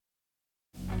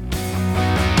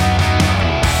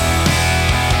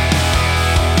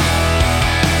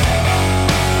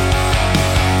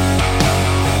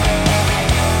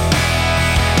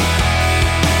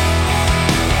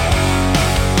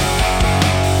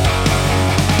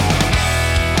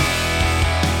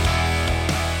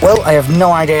Well, I have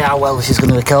no idea how well this is going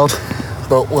to record,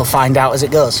 but we'll find out as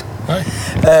it goes.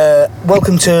 Hi.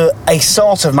 Welcome to a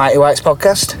sort of Mighty Whites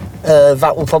podcast.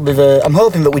 That will probably I'm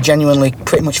hoping that we genuinely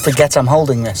pretty much forget I'm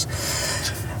holding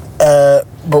this.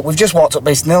 But we've just walked up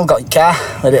Beeston Hill, got your car,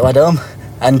 ready to head home.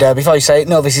 And before you say,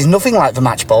 no, this is nothing like the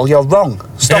match ball, you're wrong.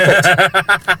 Stop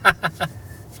it.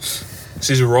 This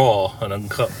is raw and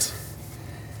uncut.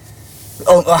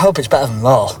 Oh, I hope it's better than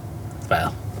raw.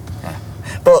 Well.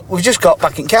 But we've just got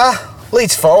back in car.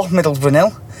 Leeds 4, Middlesbrough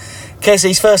 0.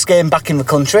 Casey's first game back in the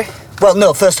country. Well,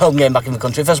 no, first home game back in the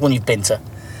country. First one you've been to.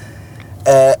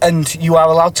 And you are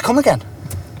allowed to come again.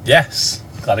 Yes.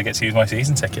 Glad I get to use my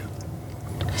season ticket.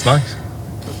 It's nice.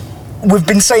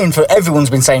 Everyone's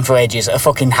been saying for ages, a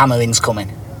fucking hammering's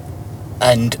coming.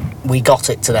 And we got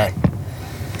it today.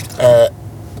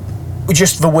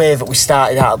 Just the way that we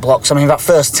started out of blocks. I mean, that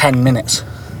first 10 minutes,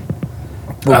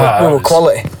 we were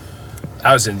quality.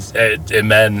 I was in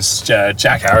men's,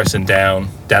 Jack Harrison down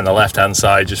the left-hand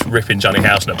side, just ripping Johnny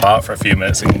Howson apart for a few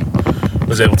minutes and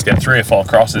was able to get 3 or 4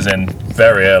 crosses in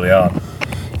very early on.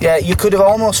 Yeah, you could have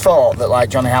almost thought that, like,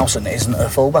 Johnny Howson isn't a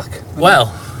fullback. Well,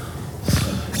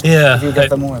 yeah. Have you got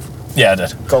them with? Yeah, I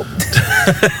did. Cool.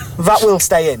 That will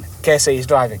stay in. KC is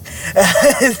driving.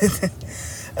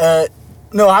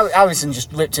 No, Harrison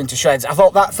just ripped into shreds. I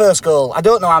thought that first goal, I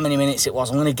don't know how many minutes it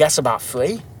was. I'm going to guess about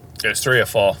 3. It was 3 or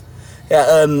 4.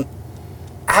 Yeah,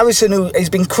 Harrison, who has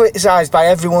been criticised by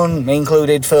everyone, me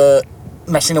included, for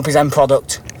messing up his end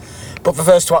product. But the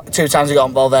first 2 times he got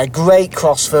on ball there, great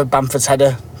cross for Bamford's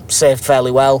header, saved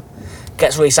fairly well.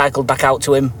 Gets recycled back out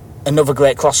to him. Another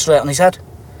great cross straight on his head.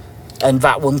 And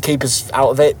that one, keeper's out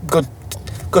of it.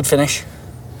 Good finish.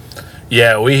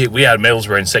 Yeah, we had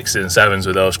Middlesbrough in 6s and 7s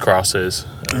with those crosses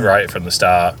right from the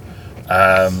start.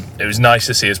 It was nice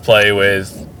to see us play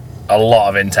with a lot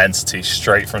of intensity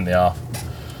straight from the off.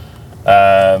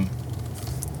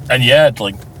 And yeah,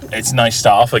 like, it's nice to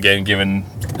start off a game given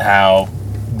how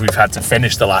we've had to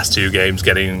finish the last 2 games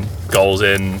getting goals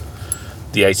in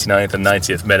the 89th and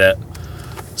 90th minute.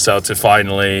 So to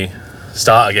finally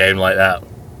start a game like that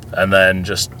and then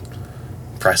just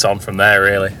press on from there,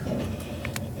 really.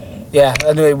 Yeah,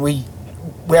 anyway,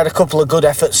 we had a couple of good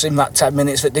efforts in that 10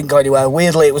 minutes that didn't go anywhere.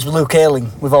 Weirdly, it was Luke Ayling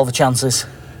with all the chances.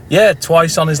 Yeah,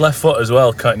 twice on his left foot as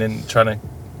well, cutting in, trying to...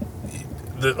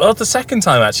 The second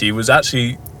time, actually, he was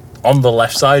actually on the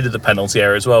left side of the penalty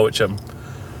area as well, which I'm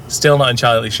still not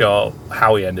entirely sure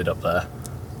how he ended up there.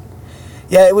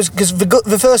 Yeah, it was because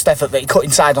the first effort that he cut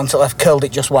inside onto left, curled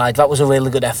it just wide. That was a really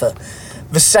good effort.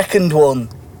 The second one,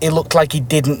 it looked like he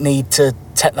didn't need to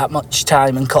take that much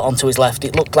time and cut onto his left.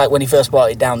 It looked like when he first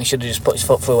brought it down, he should have just put his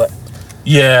foot through it.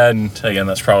 Yeah, and again,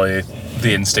 that's probably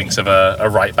the instincts of a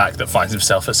right back that finds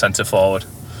himself at centre forward.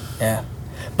 Yeah.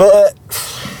 But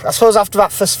I suppose after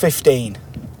that first 15,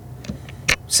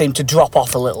 seemed to drop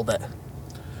off a little bit.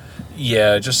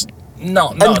 Yeah, just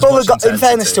not and as Borough much got, intensity. in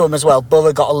fairness to him as well,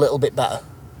 Borough got a little bit better.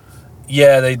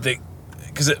 Yeah, they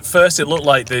because at first it looked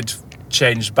like they'd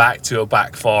changed back to a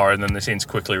back 4, and then they seemed to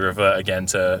quickly revert again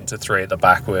to 3 at the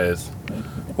back with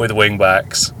wing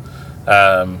backs.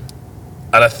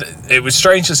 And it was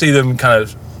strange to see them kind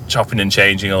of chopping and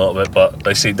changing a little bit, but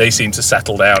they seem to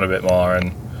settle down a bit more,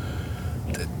 and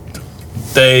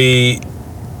they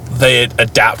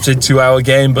adapted to our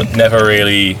game, but never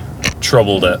really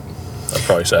troubled it, I'd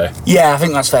probably say. Yeah, I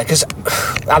think that's fair, because,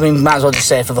 I mean, might as well just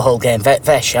say for the whole game,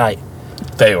 they're shite.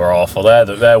 They were awful.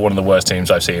 They're one of the worst teams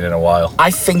I've seen in a while.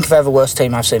 I think they're the worst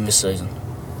team I've seen this season.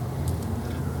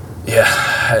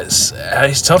 Yeah,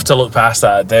 it's tough to look past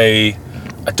that.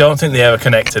 I don't think they ever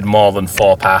connected more than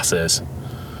 4 passes.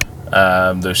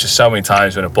 There was just so many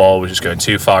times when a ball was just going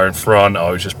too far in front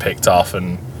or was just picked off,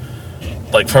 and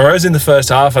like for us in the first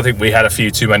half, I think we had a few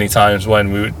too many times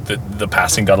when the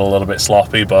passing got a little bit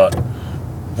sloppy, but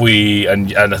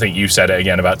and I think you said it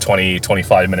again about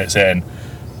 20-25 minutes in,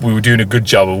 we were doing a good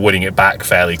job of winning it back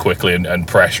fairly quickly and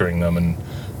pressuring them,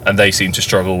 and they seemed to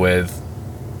struggle with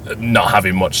not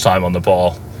having much time on the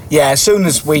ball. Yeah, as soon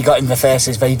as we got in the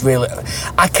faces, they'd really...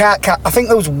 I think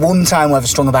there was one time where they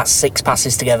strung about 6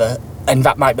 passes together, and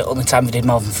that might be the only time they did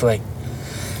more than 3.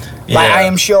 Yeah. Like, I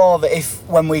am sure that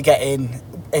when we get in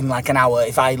like an hour,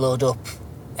 if I load up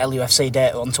LUFC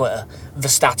data on Twitter, the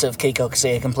stat of Kiko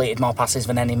Casilla completed more passes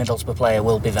than any Middlesbrough player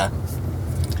will be there.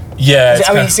 Yeah.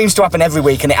 I mean, it seems to happen every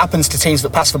week, and it happens to teams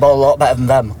that pass the ball a lot better than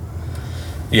them.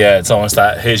 Yeah, it's almost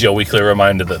that. Here's your weekly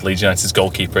reminder that Leeds United's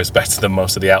goalkeeper is better than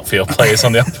most of the outfield players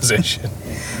on the opposition.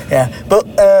 Yeah, but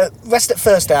rest at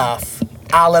first half,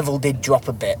 our level did drop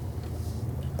a bit.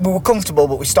 We were comfortable,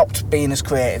 but we stopped being as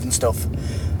creative and stuff.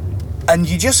 And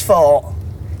you just thought,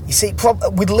 You see,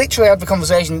 we literally had the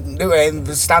conversation in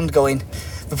the stand going,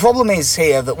 the problem is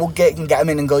here that Woodgate can get them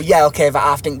in and go, yeah, OK, that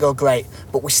half didn't go great,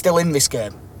 but we're still in this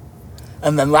game.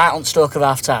 And then right on stroke of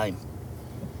half-time,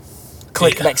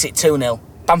 Click makes it 2-0.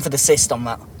 Bamford assist on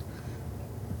that.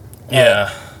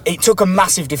 Yeah. It took a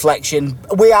massive deflection.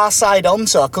 We are side on,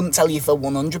 so I couldn't tell you for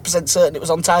 100% certain it was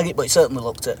on target, but it certainly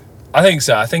looked it. I think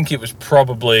so. I think it was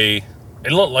probably...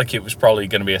 It looked like it was probably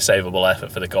going to be a savable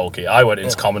effort for the goalkeeper. I went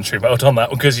into commentary mode on that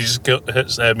one because you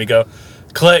just heard me go,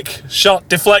 Click, shot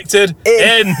deflected,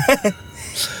 in.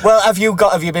 Well, have you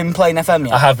been playing FM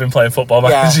yet? I have been playing Football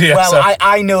Manager. Yeah. Well,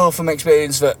 I know from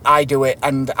experience that I do it,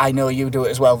 and I know you do it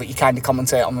as well, that you kind of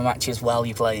commentate on the matches while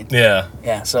you're playing. Yeah.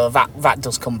 Yeah, so that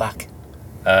does come back.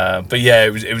 But yeah,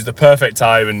 it was the perfect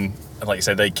time, and like you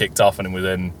said, they kicked off, and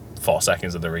within 4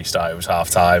 seconds of the restart, it was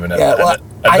half time, and at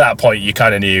that point, you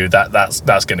kind of knew that's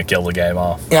going to kill the game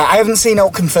off. Yeah, I haven't seen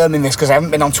out confirming this because I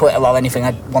haven't been on Twitter or anything.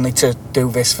 I wanted to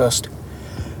do this first.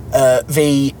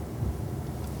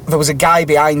 There was a guy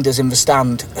behind us in the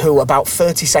stand who, about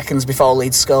 30 seconds before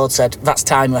Leeds scored, said, "That's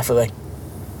time, referee."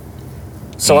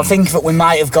 So I think that we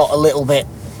might have got a little bit.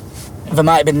 There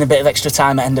might have been a bit of extra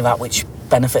time at the end of that, which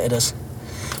benefited us.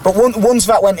 But once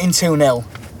that went in 2-0,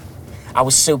 I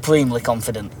was supremely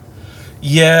confident.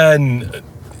 Yeah, and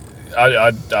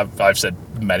I've said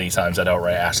many times I don't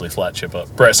rate Ashley Fletcher,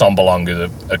 but Brett Sombolong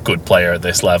is a good player at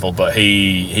this level, but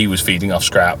he was feeding off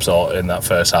scraps in that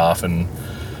first half and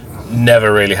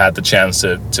never really had the chance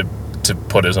to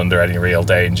put us under any real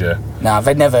danger. No,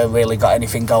 they never really got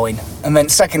anything going. And then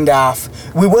second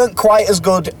half, we weren't quite as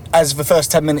good as the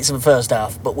first 10 minutes of the first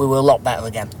half, but we were a lot better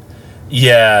again.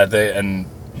 Yeah, and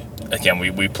again,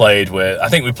 we played with... I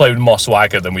think we played with more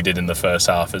swagger than we did in the first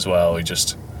half as well. We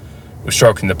were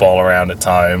stroking the ball around at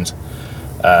times.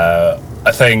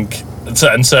 I think,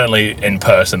 and certainly in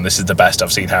person, this is the best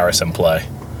I've seen Harrison play.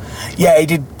 Yeah, he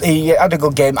did. He had a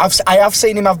good game. I have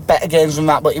seen him have better games than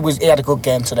that, but he had a good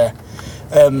game today.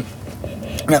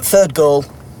 That third goal,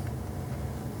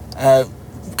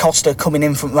 Costa coming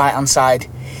in from right hand side.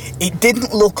 It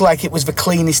didn't look like it was the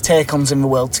cleanest take-ons in the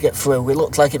world to get through. It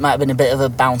looked like it might have been a bit of a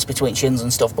bounce between shins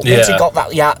and stuff. But once he got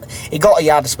that yard, he got a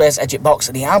yard of space edge at box,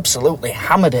 and he absolutely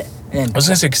hammered it in. I was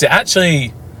going to say, because it actually,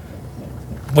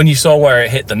 when you saw where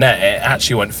it hit the net, it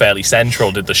actually went fairly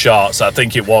central, did the shot. So I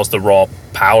think it was the raw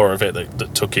power of it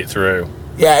that took it through.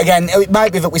 Yeah, again, it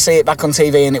might be that we see it back on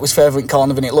TV and it was further in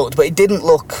corner than it looked, but it didn't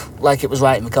look like it was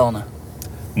right in the corner.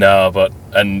 No,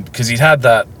 and because he'd had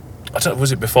that, I don't know,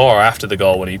 was it before or after the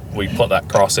goal when we put that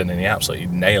cross in and he absolutely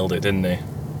nailed it, didn't he?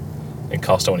 In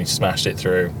Costa when he smashed it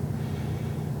through.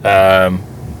 But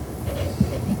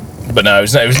no, it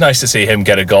was nice to see him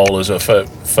get a goal as a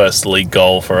first league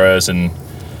goal for us, and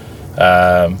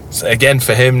so again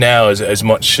for him now, as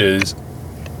much as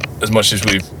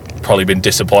we've probably been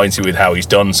disappointed with how he's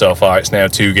done so far, it's now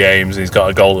 2 games. He's got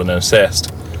a goal and an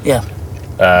assist. Yeah.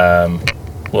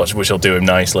 Which will do him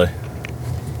nicely.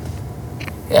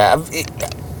 Yeah,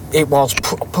 it was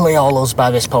probably all us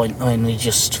by this point. I mean,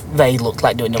 they looked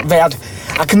like doing it.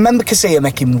 I can remember Casilla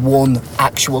making one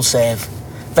actual save.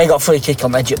 They got a free kick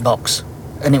on the edge at box,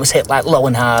 and it was hit like low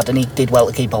and hard, and he did well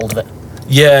to keep hold of it.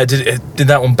 Yeah, did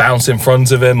that one bounce in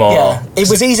front of him? Or? Yeah, it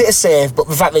was easy to save, but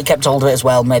the fact that he kept hold of it as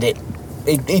well made it.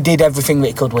 He did everything that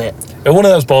he could with it. One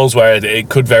of those balls where it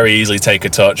could very easily take a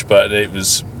touch, but it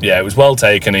was well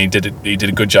taken. And he did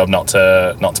a good job not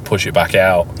to push it back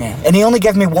out. Yeah, and he only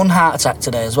gave me one heart attack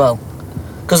today as well,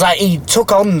 because he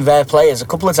took on their players a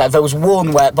couple of times. There was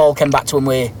one where the ball came back to him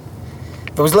where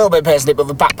there was a little bit of pace in it, but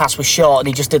the back pass was short, and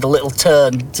he just did a little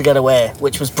turn to get away,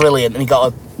 which was brilliant, and he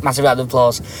got a massive round of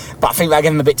applause. But I think that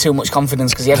gave him a bit too much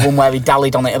confidence because he had one where he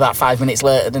dallied on it about 5 minutes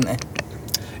later, didn't he?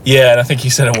 Yeah, and I think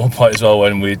he said at one point as well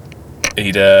when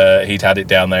he'd had it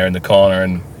down there in the corner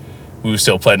and we were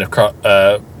still playing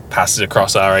passes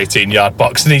across our 18-yard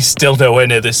box and he's still nowhere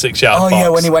near this 6-yard box. Oh yeah,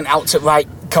 when he went out to right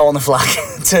corner flag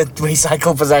to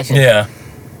recycle possession. Yeah.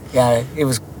 Yeah, it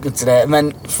was good today. And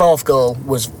then fourth goal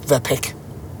was the pick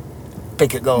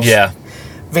at goals. Yeah.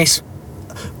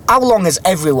 How long has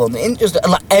everyone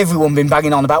been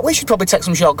banging on about we should probably take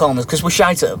some short corners because we're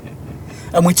shite at them?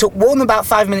 And we took one about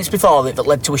 5 minutes before it that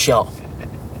led to a shot.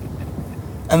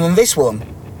 And then this one,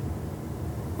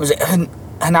 was it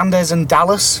Hernandez and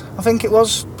Dallas, I think it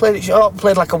was, played it short,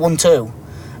 played like a 1-2.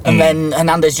 And then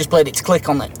Hernandez just played it to Click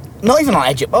on it. Not even on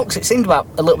edge of box, it seemed about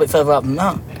a little bit further out than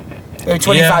that.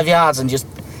 25 yards and just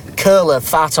curler,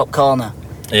 far top corner.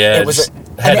 Yeah, it was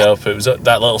head up. It was that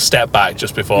little step back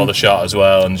just before the shot as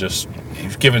well, and just he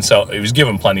was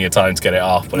given plenty of time to get it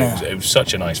off, but it was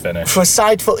such a nice finish. For a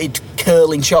side-footed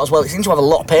curling shot as well, it seems to have a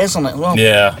lot of pace on it as well.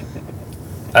 Yeah,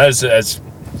 as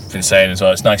been saying as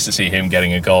well, it's nice to see him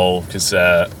getting a goal because,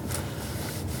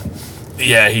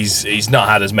 he's not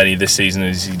had as many this season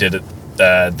as he did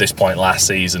at this point last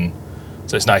season.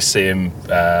 So it's nice to see him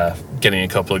getting a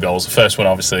couple of goals. The first one,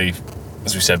 obviously,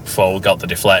 as we said before, we got the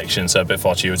deflection, so a bit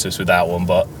fortuitous with that one,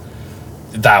 but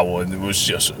that one was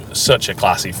just such a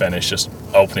classy finish, just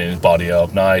opening his body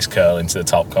up, nice curl into the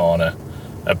top corner.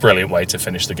 A brilliant way to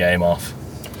finish the game off.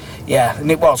 Yeah, and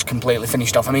it was completely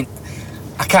finished off. I mean,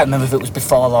 I can't remember if it was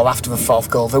before or after the fourth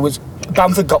goal.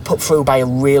 Bamford got put through by a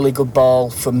really good ball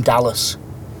from Dallas,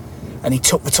 and he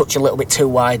took the touch a little bit too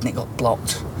wide and it got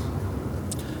blocked.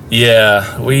 Yeah,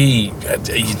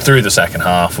 through the second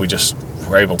half, we just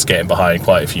were able to get him behind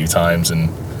quite a few times, and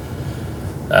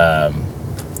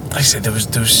like I said, there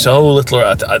was so little.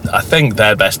 I think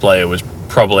their best player was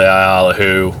probably Ayala,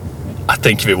 who I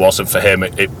think if it wasn't for him,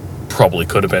 it probably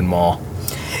could have been more.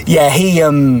 Yeah,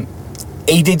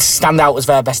 he did stand out as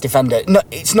their best defender. No,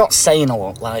 it's not saying a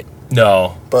lot,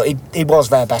 No, but he was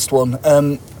their best one.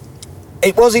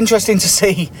 It was interesting to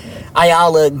see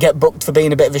Ayala get booked for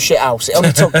being a bit of a shithouse.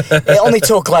 It only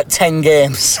took like 10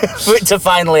 games for it to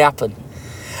finally happen.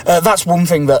 That's one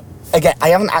thing that, again, I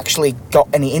haven't actually got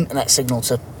any internet signal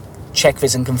to check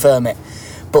this and confirm it,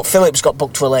 but Phillips got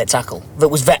booked for a late tackle. It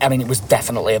was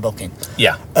definitely a booking.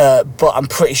 Yeah. But I'm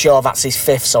pretty sure that's his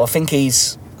fifth, so I think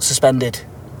he's suspended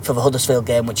for the Huddersfield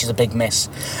game, which is a big miss.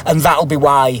 And that'll be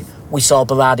why we saw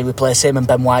Berardi replace him and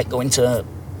Ben White go into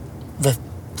the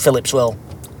Phillips role.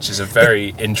 Which is a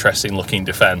very interesting looking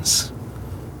defence.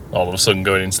 All of a sudden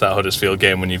going into that Huddersfield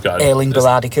game when you've got... Ayling,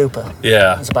 Berardi, Cooper.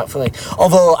 Yeah. It's a back three.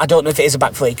 Although, I don't know if it is a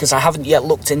back three, because I haven't yet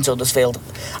looked into Huddersfield.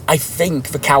 I think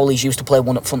the Cowleys used to play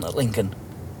one up front at Lincoln.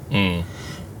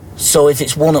 So if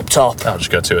it's one up top... I'll just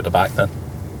go two at the back then.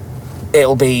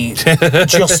 It'll be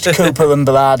just Cooper and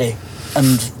Berardi,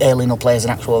 and Ayling will play as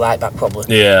an actual right back,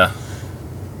 probably. Yeah.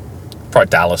 Probably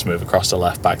Dallas move across the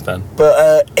left back then.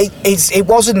 But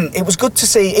it was good to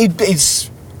see.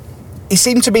 He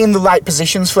seemed to be in the right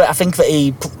positions for it. I think that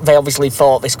they obviously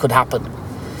thought this could happen,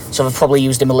 so they've probably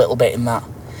used him a little bit in that.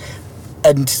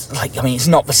 And it's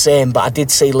not the same, but I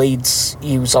did see Leeds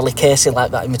use Ollie Casey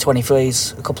like that in the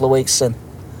 23s a couple of weeks in.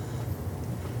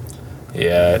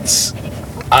 Yeah, it's...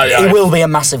 It will be a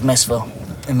massive miss though.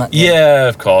 In that game. Yeah,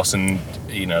 of course, and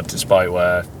despite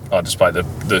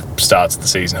the starts of the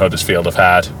season Huddersfield have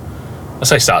had, I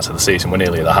say starts of the season, we're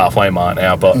nearly at the halfway mark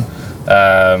now, but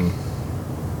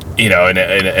in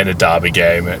a derby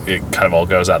game, it kind of all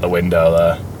goes out the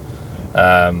window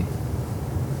there.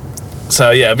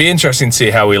 So yeah, it'll be interesting to see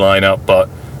how we line up, but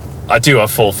I do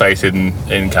have full faith in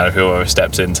kind of whoever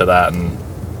steps into that and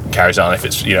carries on. If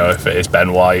it's if it is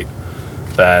Ben White,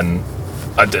 then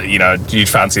you'd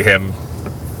fancy him.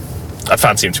 I'd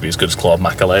fancy him to be as good as Claude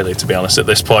Makelele, to be honest, at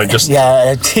this point.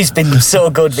 Yeah, he's been so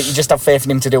good that you just have faith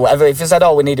in him to do whatever. If he said,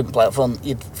 we need him to play up front,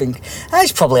 you'd think,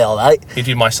 he's probably all right. He'd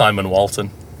be my Simon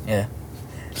Walton. Yeah.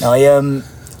 No,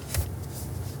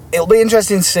 it'll be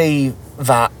interesting to see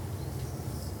that,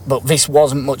 but this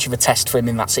wasn't much of a test for him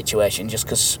in that situation, just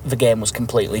because the game was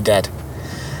completely dead.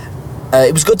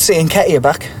 It was good to see Nketiah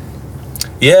back.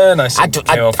 Yeah, nice. I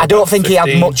don't think 15. He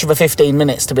had much of a 15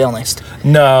 minutes, to be honest.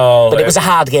 No. But it was a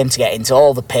hard game to get into.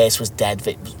 All the pace was dead.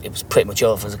 It was pretty much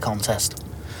over as a contest.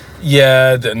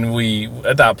 Yeah, and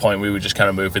at that point, we were just kind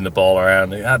of moving the ball around.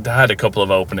 We had a couple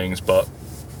of openings, but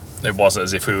it wasn't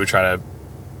as if we were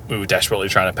desperately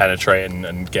trying to penetrate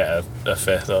and get a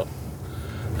fifth up.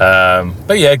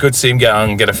 But yeah, good to see him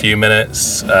get a few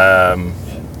minutes.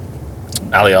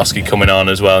 Alioski coming on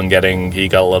as well and he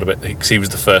got a little bit, because he was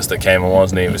the first that came on,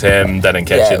 wasn't he? It was him, then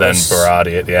Nketiah, then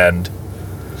Berardi at the end.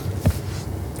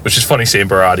 Which is funny seeing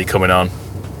Berardi coming on,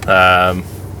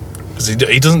 because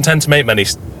he doesn't tend to make many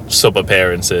sub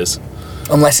appearances.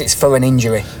 Unless it's for an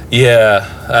injury. Yeah.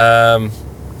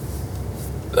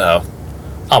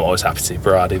 I'm always happy to see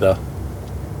Berardi though.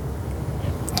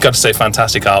 Got to say,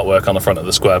 fantastic artwork on the front of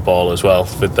the square ball as well,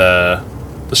 with the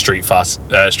Street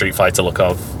Fighter look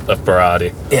of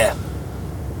Berardi. Yeah.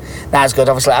 That's good.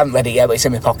 Obviously, I haven't read it yet, but it's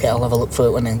in my pocket. I'll have a look through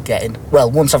it when I get in. Well,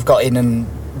 once I've got in and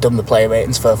done the player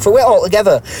ratings for it all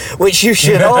together, which you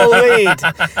should all read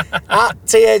at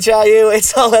THRU.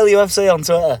 It's all LUFC on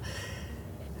Twitter.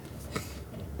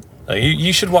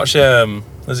 You should watch.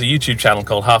 There's a YouTube channel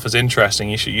called Half as Interesting.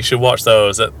 You should watch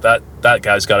those. That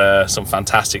guy's got some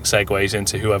fantastic segues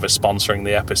into whoever's sponsoring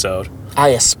the episode. I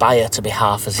aspire to be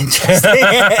half as interesting.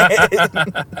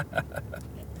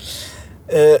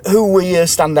 Who were your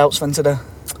standouts then today?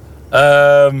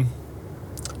 I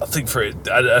think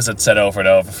as I'd said over and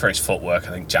over, for his footwork,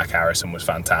 I think Jack Harrison was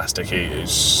fantastic.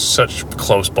 He's such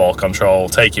close ball control,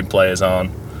 taking players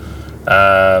on.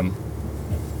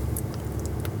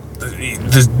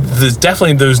 there's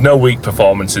definitely no weak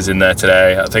performances in there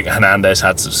today. I think Hernandez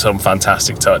had some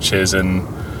fantastic touches, and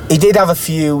he did have a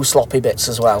few sloppy bits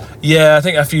as well. Yeah, I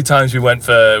think a few times we went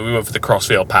for the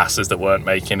crossfield passes that weren't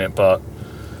making it, but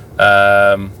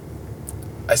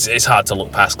it's hard to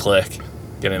look past Click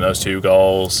getting those 2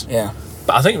 goals. Yeah,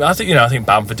 but I think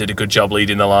Bamford did a good job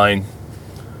leading the line.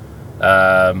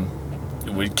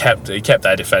 He kept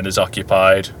their defenders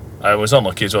occupied. I was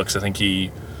unlucky as well because I think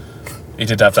he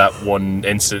did have that one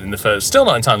incident in the first. Still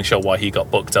not entirely sure why he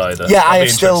got booked either. Yeah, I have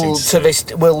still to this.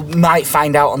 Might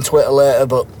find out on Twitter later,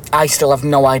 but I still have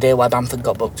no idea why Bamford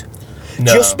got booked.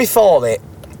 No. Just before it,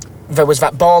 there was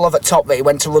that ball over the top that he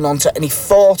went to run onto, and he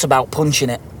thought about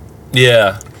punching it.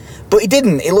 Yeah, but he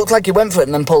didn't. It looked like he went for it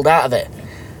and then pulled out of it.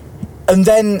 And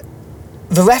then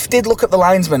the ref did look at the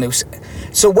linesman.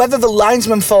 So whether the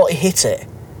linesman thought he hit it,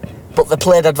 but they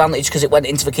played advantage because it went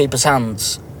into the keeper's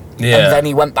hands. Yeah. And then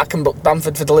he went back and booked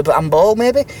Bamford for deliberate handball,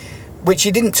 maybe? Which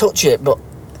he didn't touch it, but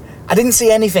I didn't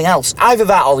see anything else. Either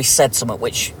that or he said something,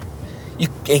 which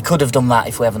he could have done that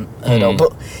if we haven't heard of.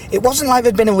 But it wasn't like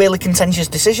there'd been a really contentious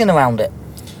decision around it.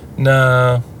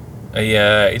 No.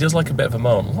 Yeah, he does like a bit of a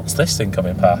moan. What's this thing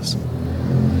coming past?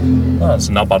 Oh, it's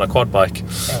a knob on a quad bike.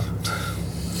 Yeah.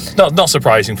 Not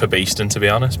surprising for Beeston, to be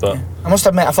honest, but... I must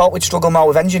admit, I thought we'd struggle more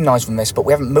with engine noise from this, but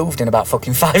we haven't moved in about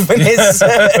fucking 5 minutes.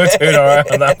 We're doing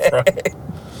alright on that front.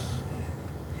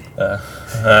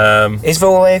 Is there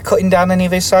a way of cutting down any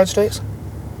of these side streets?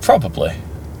 Probably.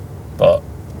 But...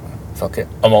 Fuck it.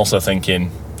 I'm also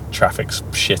thinking traffic's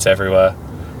shit everywhere.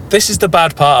 This is the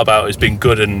bad part about it's been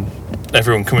good and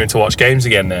everyone coming to watch games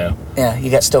again now. Yeah, you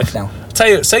get stuck now.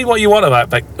 Say what you want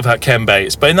about Ken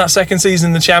Bates, but in that second season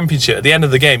in the Championship, at the end of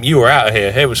the game, you were out of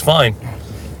here. It was fine.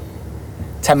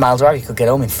 10 miles away, you could get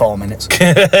home in 4 minutes.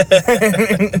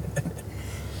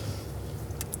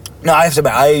 No, I have to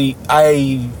admit,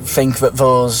 I think that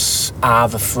those are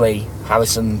the 3: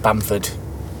 Harrison, Bamford,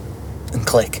 and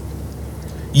Click.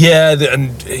 Yeah,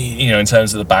 and in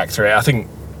terms of the back 3, I think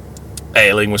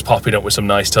Ayling was popping up with some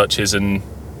nice touches and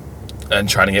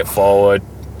trying to get forward.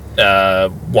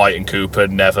 White and Cooper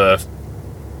never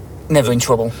in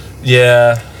trouble.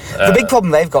 Yeah. The big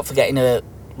problem they've got for getting a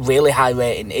really high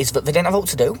rating is that they didn't have what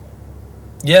to do.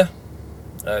 Yeah.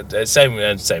 Same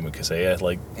with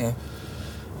Casilla.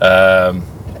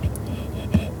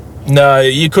 No,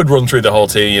 you could run through the whole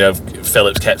team.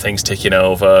 Phillips kept things ticking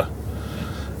over.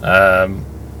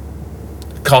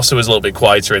 Costa was a little bit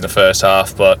quieter in the first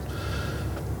half, but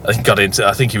I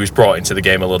think he was brought into the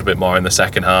game a little bit more in the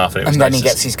second half, and then he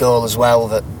gets his goal as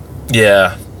well.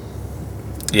 Yeah.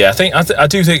 I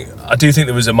do think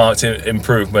there was a marked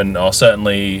improvement, or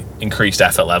certainly increased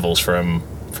effort levels from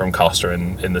Costa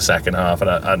in the second half,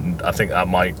 and I think that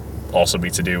might also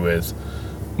be to do with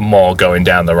more going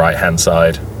down the right hand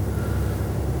side.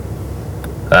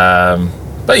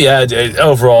 But yeah,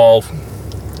 overall,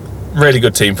 really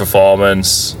good team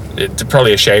performance. It's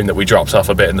probably a shame that we dropped off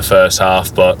a bit in the first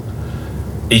half, but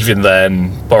even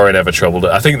then, Bury never troubled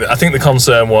it. I think the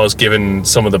concern was, given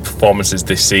some of the performances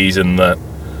this season, that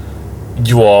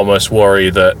you almost worry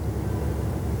that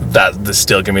there's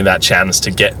still going to be that chance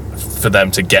for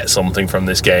them to get something from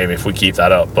this game if we keep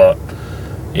that up. But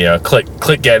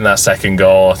Click getting that second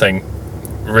goal, I think,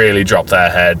 really dropped their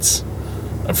heads,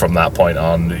 and from that point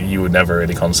on, you were never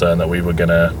really concerned that we were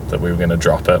gonna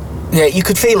drop it. Yeah, you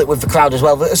could feel it with the crowd as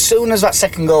well. But as soon as that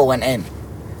second goal went in,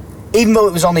 even though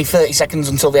it was only 30 seconds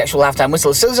until the actual half-time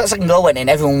whistle, as soon as that second goal went in,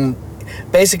 everyone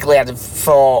basically had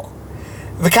thought,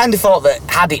 the kind of thought that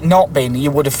had it not been,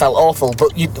 you would have felt awful.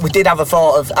 But we did have a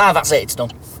thought of, that's it, it's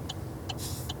done.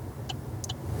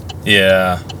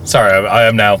 Yeah. Sorry, I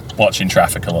am now watching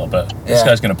traffic a little bit. Yeah. This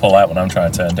guy's going to pull out when I'm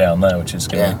trying to turn down there, which is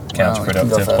going to be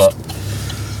counterproductive. But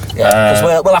because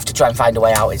we'll have to try and find a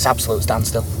way out. It's absolute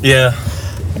standstill. Yeah.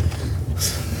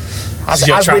 As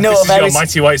we know, this is your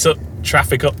Mighty Whites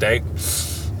traffic update.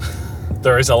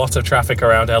 There is a lot of traffic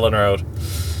around Ellen Road.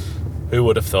 Who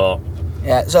would have thought?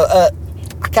 Yeah, so I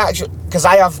can't actually, because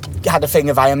I have had a thing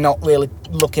of I am not really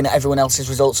looking at everyone else's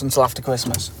results until after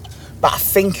Christmas. But I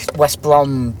think West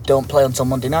Brom don't play until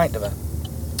Monday night, do they?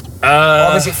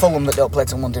 Or is it Fulham that don't play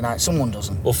till Monday night? Someone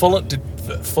doesn't. Well,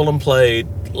 Fulham played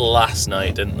last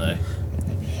night, didn't they?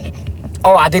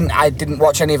 Oh, I didn't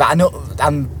watch any of that.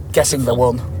 I'm guessing they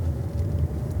won.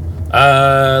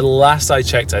 Last I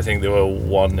checked, I think they were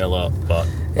 1-0 up, but...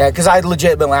 Yeah, because I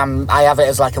legitimately I have it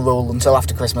as like a rule until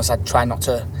after Christmas. I try not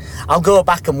to... I'll go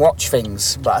back and watch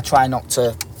things, but I try not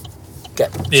to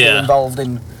get too involved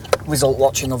in result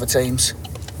watching other teams.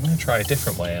 I'm going to try a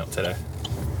different way out today.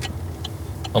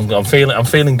 I'm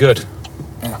feeling good.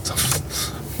 Yeah.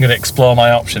 I'm going to explore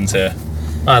my options here.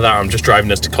 Either I'm just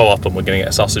driving us to Co-op and we're going to get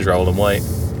a sausage roll and wait.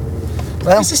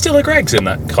 Well, Is there still a Greggs in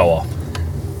that Co-op?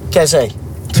 KC.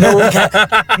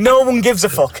 No one gives a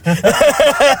fuck. That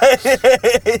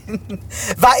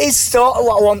is sort of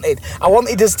what I wanted. I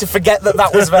wanted us to forget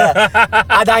that was there.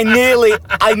 And I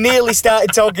nearly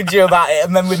started talking to you about it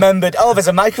and then remembered, oh, there's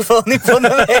a microphone in front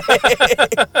of me.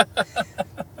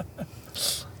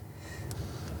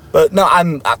 But no,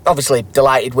 I'm obviously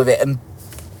delighted with it, and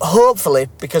hopefully,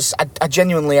 because I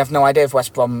genuinely have no idea if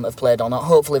West Brom have played or not,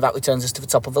 hopefully that returns us to the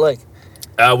top of the league.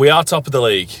 We are top of the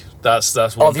league. That's one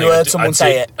have thing. You heard someone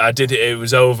say it? I did. It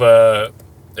was over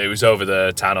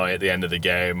the tannoy at the end of the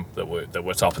game that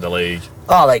we're top of the league.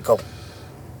 Oh, right, cool.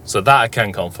 So that I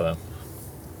can confirm.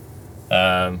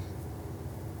 No,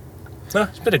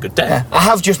 it's been a good day. Yeah, I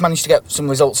have just managed to get some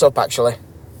results up, actually.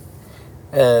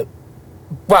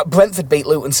 Well, Brentford beat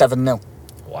Luton 7-0.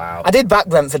 Wow. I did back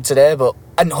Brentford today,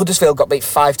 and Huddersfield got beat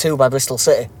 5-2 by Bristol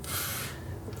City.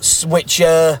 Which,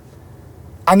 I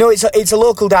know it's a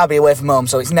local derby away from home,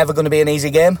 so it's never going to be an easy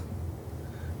game.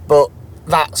 But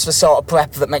that's the sort of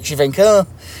prep that makes you think, oh,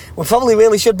 we probably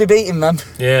really should be beating them.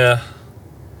 Yeah.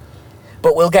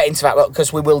 But we'll get into that,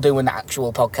 because we will do an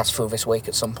actual podcast through this week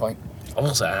at some point. I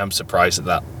will say I am surprised at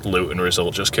that Luton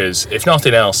result, just because, if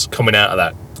nothing else, coming out of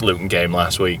that Luton game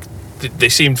last week, they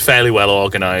seemed fairly well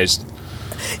organised.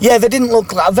 Yeah, they didn't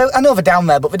look like... I know they're down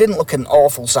there, but they didn't look an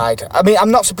awful side. I mean,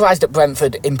 I'm not surprised at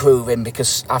Brentford improving,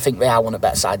 because I think they are one of the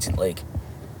better sides in the league.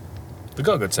 They've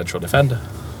got a good central defender.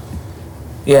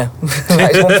 Yeah,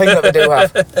 that is one thing that they do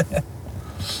have.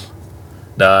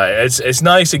 No, it's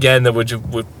nice again that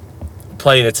we're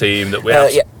playing a team that we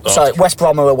have... West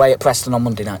Brom are away at Preston on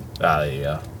Monday night. There you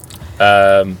go.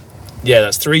 Yeah,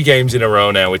 that's 3 games in a row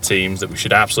now with teams that we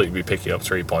should absolutely be picking up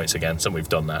 3 points against, and we've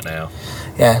done that now.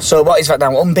 Yeah, so what is that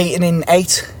now? Unbeaten in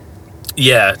 8?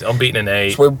 Yeah, unbeaten in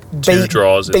 8. So 2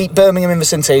 draws. Beat Birmingham in the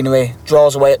Centenary,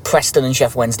 draws away at Preston and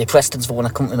Sheffield Wednesday. Preston's the one I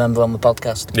couldn't remember on the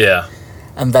podcast. Yeah.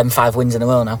 And then 5 wins in a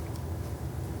row now.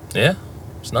 Yeah,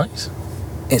 it's nice.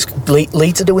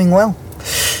 Leeds are doing well.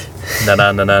 No.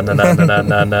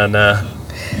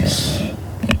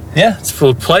 Yeah,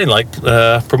 we're playing like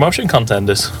promotion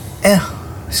contenders.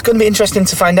 Yeah, it's going to be interesting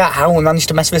to find out how we managed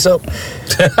to mess this up.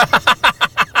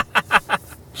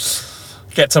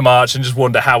 Get to March and just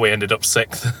wonder how we ended up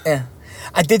 6th. Yeah.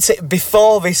 I did say,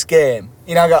 before this game,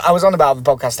 I was on about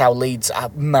the podcast how Leeds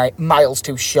are miles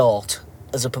too short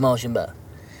as a promotion bet.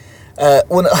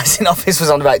 One that I was in office was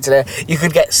on about it today. You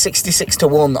could get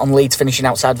 66-1 on Leeds finishing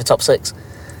outside the top 6.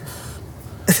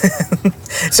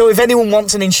 So if anyone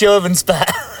wants an insurance bet...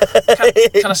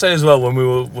 Can I say as well, when we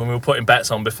were putting bets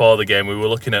on before the game, we were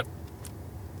looking at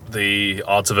the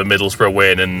odds of a Middlesbrough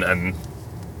win and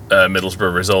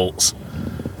Middlesbrough results.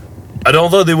 And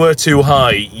although they were too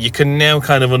high, you can now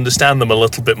kind of understand them a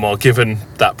little bit more given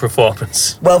that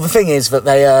performance. Well, the thing is that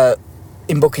they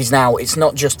in bookies now, it's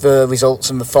not just the results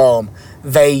and the form.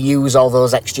 They use all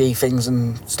those XG things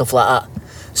and stuff like that.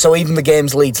 So even the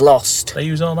games Leeds lost... They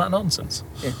use all that nonsense.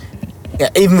 Yeah,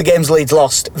 even the games Leeds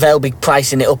lost, they'll be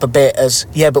pricing it up a bit as,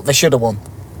 yeah, but they should have won.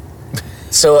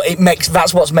 So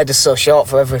that's what's made us so short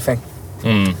for everything.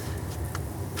 Mm.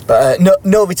 But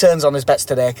no returns on his bets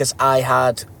today, because I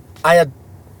had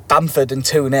Bamford and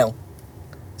 2-0.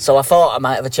 So I thought I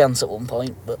might have a chance at one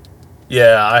point, but...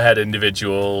 Yeah, I had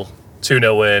individual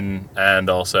 2-0 win and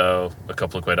also a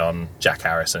couple of quid on Jack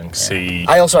Harrison.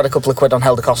 I also had a couple of quid on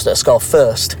Helder Costa to score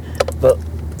first, but...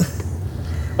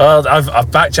 Well,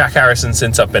 I've backed Jack Harrison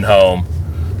since I've been home,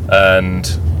 and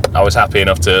I was happy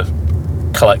enough to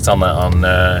collect on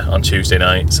that on Tuesday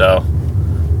night. So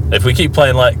if we keep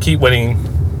winning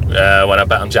when I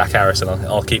bet on Jack Harrison,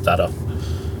 I'll keep that up.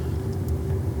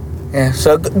 Yeah,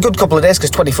 so good couple of days,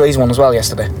 because 23's won as well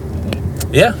yesterday.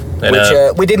 Yeah.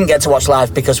 Which we didn't get to watch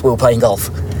live because we were playing golf.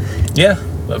 Yeah,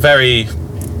 very...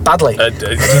 Badly. I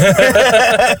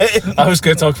was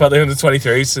going to talk about the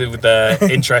under-23s with the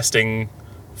interesting...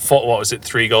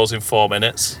 3 goals in 4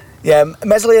 minutes? Yeah,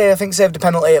 Meslier, I think, saved a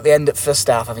penalty at the end of the first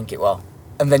half, I think it was.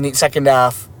 And then in the second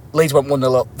half, Leeds went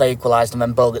 1-0 up, they equalised, and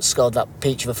then Bogut scored that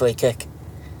peach of a free kick.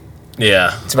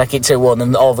 Yeah. To make it 2-1,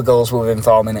 and all the goals were within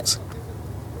 4 minutes.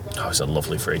 Oh, it was a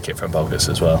lovely free kick from Bogut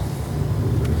as well.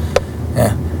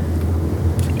 Yeah.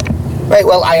 Right,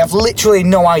 well, I have literally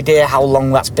no idea how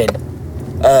long that's been.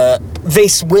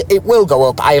 It will go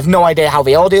up. I have no idea how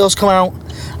the audio's come out.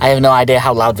 I have no idea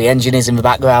how loud the engine is in the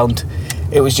background.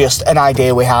 It was just an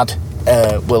idea we had.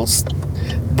 I've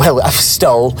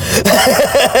stole.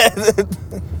 I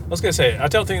was going to say, I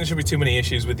don't think there should be too many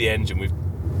issues with the engine. We've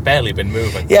barely been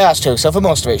moving. Yeah, that's true. So for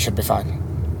most of it should be fine.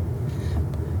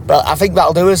 But I think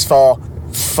that'll do us for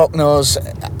fuck knows.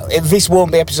 If this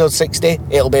won't be episode 60,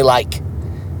 it'll be like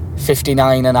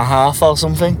 59 and a half or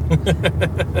something.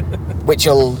 Which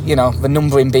will, you know, the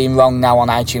numbering being wrong now on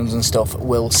iTunes and stuff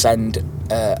will send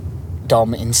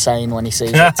Dom insane when he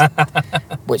sees it.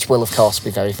 Which will, of course,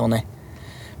 be very funny.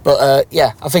 But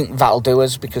yeah, I think that'll do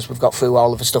us because we've got through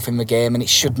all of the stuff in the game and it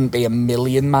shouldn't be a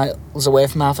million miles away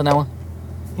from half an hour.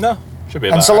 No, should be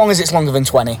about And so right. long as it's longer than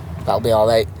 20, that'll be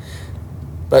alright.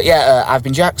 But yeah, I've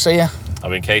been Jack, see ya.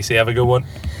 I've been Casey, have a good one.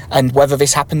 And whether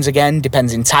this happens again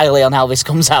depends entirely on how this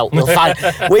comes out.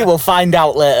 We will find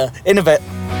out later. In a bit.